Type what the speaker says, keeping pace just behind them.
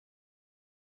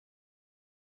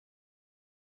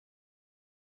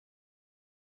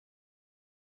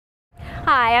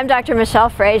Hi, I'm Dr. Michele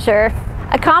Frazer.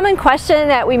 A common question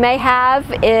that we may have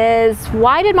is,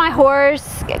 why did my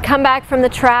horse come back from the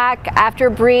track after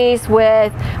a breeze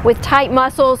with tight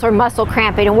muscles or muscle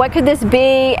cramping? And what could this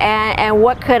be, and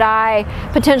what could I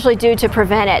potentially do to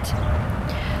prevent it?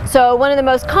 So one of the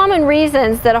most common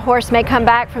reasons that a horse may come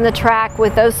back from the track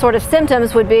with those sort of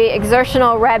symptoms would be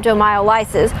exertional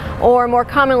rhabdomyolysis, or more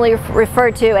commonly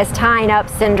referred to as tying up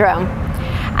syndrome.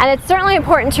 And it's certainly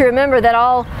important to remember that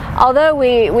although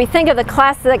we think of the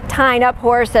classic tying up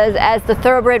horse as the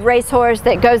thoroughbred racehorse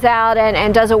that goes out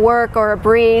and does a work or a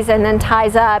breeze and then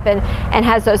ties up and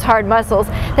has those hard muscles,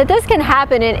 that this can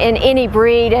happen in any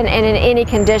breed and in any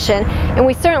condition. And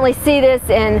we certainly see this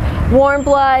in warm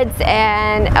bloods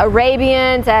and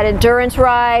Arabians, at endurance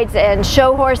rides and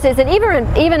show horses, and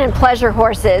even in pleasure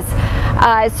horses.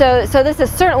 So this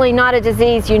is certainly not a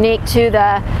disease unique to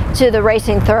the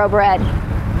racing thoroughbred.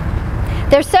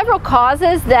 There's several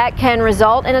causes that can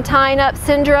result in a tying up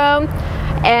syndrome,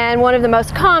 and one of the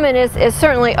most common is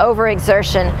certainly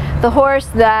overexertion. The horse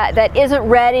that isn't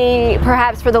ready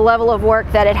perhaps for the level of work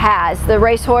that it has. The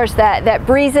racehorse that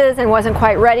breezes and wasn't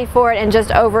quite ready for it and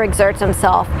just overexerts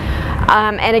himself.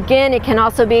 And again, it can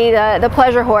also be the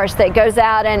pleasure horse that goes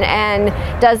out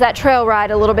and does that trail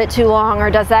ride a little bit too long, or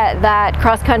does that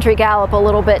cross-country gallop a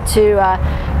little bit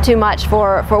too much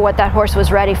for what that horse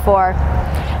was ready for.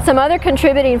 Some other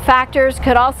contributing factors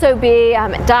could also be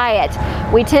diet.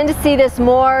 We tend to see this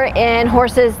more in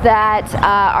horses that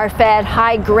are fed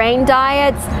high grain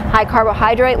diets, high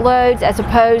carbohydrate loads, as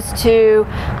opposed to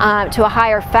a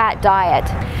higher fat diet.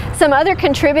 Some other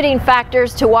contributing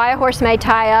factors to why a horse may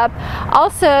tie up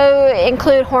also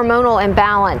include hormonal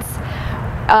imbalance,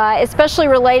 especially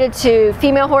related to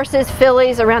female horses,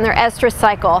 fillies, around their estrus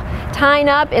cycle. Tying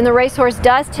up in the racehorse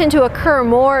does tend to occur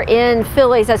more in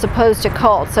fillies as opposed to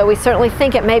colts, so we certainly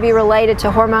think it may be related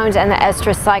to hormones and the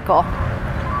estrus cycle.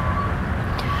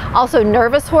 Also,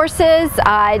 nervous horses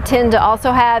tend to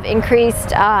also have increased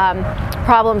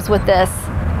problems with this.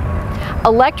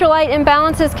 Electrolyte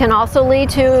imbalances can also lead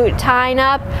to tying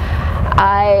up.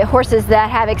 Horses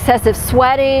that have excessive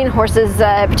sweating, horses,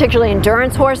 particularly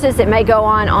endurance horses, it may go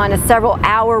on a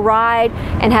several-hour ride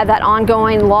and have that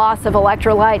ongoing loss of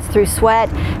electrolytes through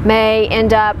sweat, may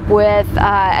end up with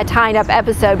a tying up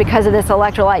episode because of this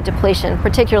electrolyte depletion,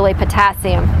 particularly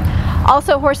potassium.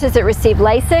 Also, horses that receive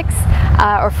Lasix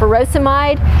or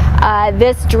furosemide,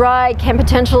 this drug can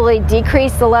potentially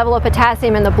decrease the level of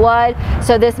potassium in the blood,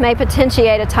 so this may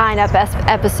potentiate a tying up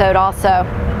episode also.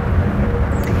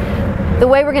 The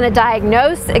way we're going to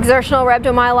diagnose exertional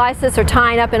rhabdomyolysis or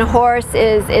tying up in a horse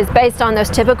is based on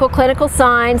those typical clinical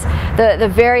signs,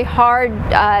 the very hard,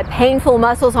 painful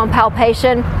muscles on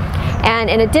palpation. And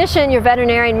in addition, your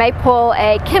veterinarian may pull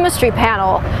a chemistry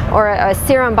panel or a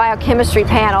serum biochemistry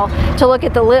panel to look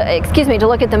at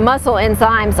the muscle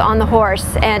enzymes on the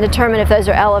horse and determine if those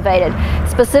are elevated.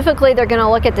 Specifically, they're going to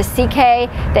look at the CK,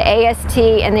 the AST,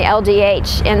 and the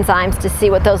LDH enzymes to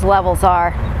see what those levels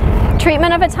are.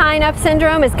 Treatment of a tying up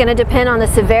syndrome is going to depend on the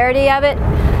severity of it.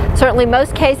 Certainly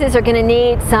most cases are going to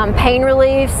need some pain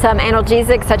relief, some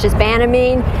analgesics such as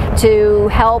Banamine to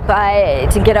help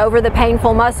to get over the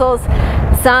painful muscles.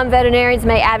 Some veterinarians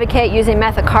may advocate using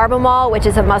methocarbamol, which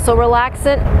is a muscle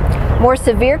relaxant. More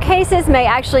severe cases may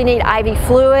actually need IV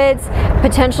fluids,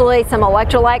 potentially some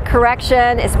electrolyte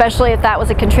correction, especially if that was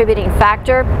a contributing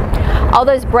factor. All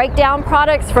those breakdown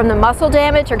products from the muscle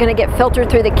damage are going to get filtered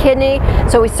through the kidney,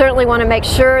 so we certainly want to make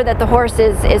sure that the horse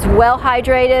is well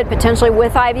hydrated, potentially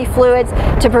with IV fluids,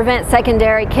 to prevent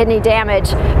secondary kidney damage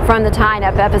from the tying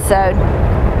up episode.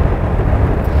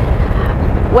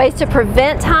 Ways to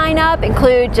prevent tying up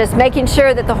include just making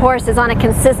sure that the horse is on a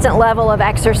consistent level of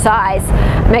exercise.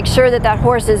 Make sure that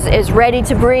horse is ready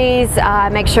to breeze.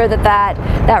 Make sure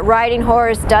that riding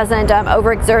horse doesn't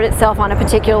overexert itself on a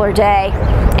particular day,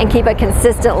 and keep a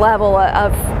consistent level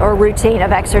or routine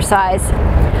of exercise.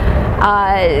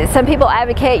 Some people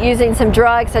advocate using some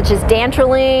drugs such as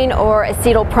dantrolene or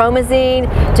acetylpromazine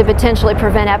to potentially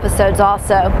prevent episodes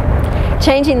also.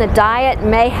 Changing the diet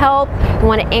may help. You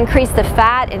want to increase the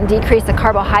fat and decrease the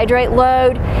carbohydrate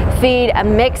load. Feed a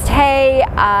mixed hay,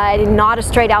 not a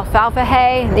straight alfalfa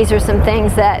hay. These are some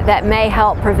things that may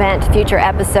help prevent future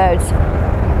episodes.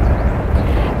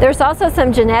 There's also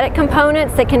some genetic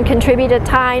components that can contribute to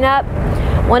tying up.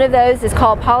 One of those is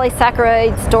called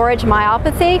polysaccharide storage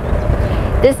myopathy.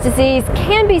 This disease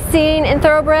can be seen in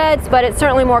thoroughbreds, but it's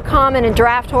certainly more common in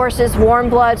draft horses,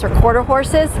 warm bloods, or quarter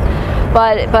horses.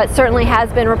 But certainly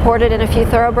has been reported in a few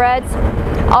thoroughbreds.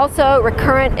 Also,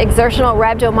 recurrent exertional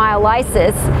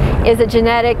rhabdomyolysis is a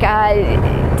genetic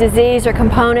disease or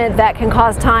component that can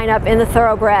cause tying up in the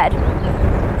thoroughbred.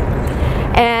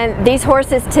 And these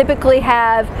horses typically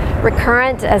have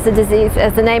recurrent, as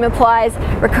the name implies,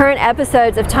 recurrent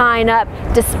episodes of tying up,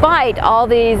 despite all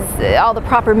the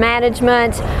proper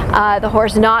management, the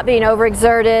horse not being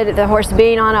overexerted, the horse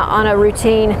being on a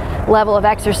routine level of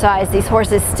exercise. These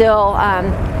horses still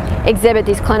exhibit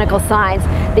these clinical signs.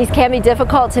 These can be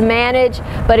difficult to manage,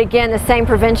 but again, the same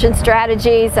prevention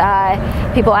strategies.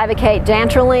 People advocate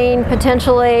dantrolene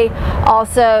potentially,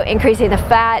 also increasing the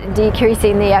fat and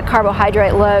decreasing the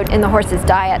carbohydrate load in the horse's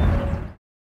diet.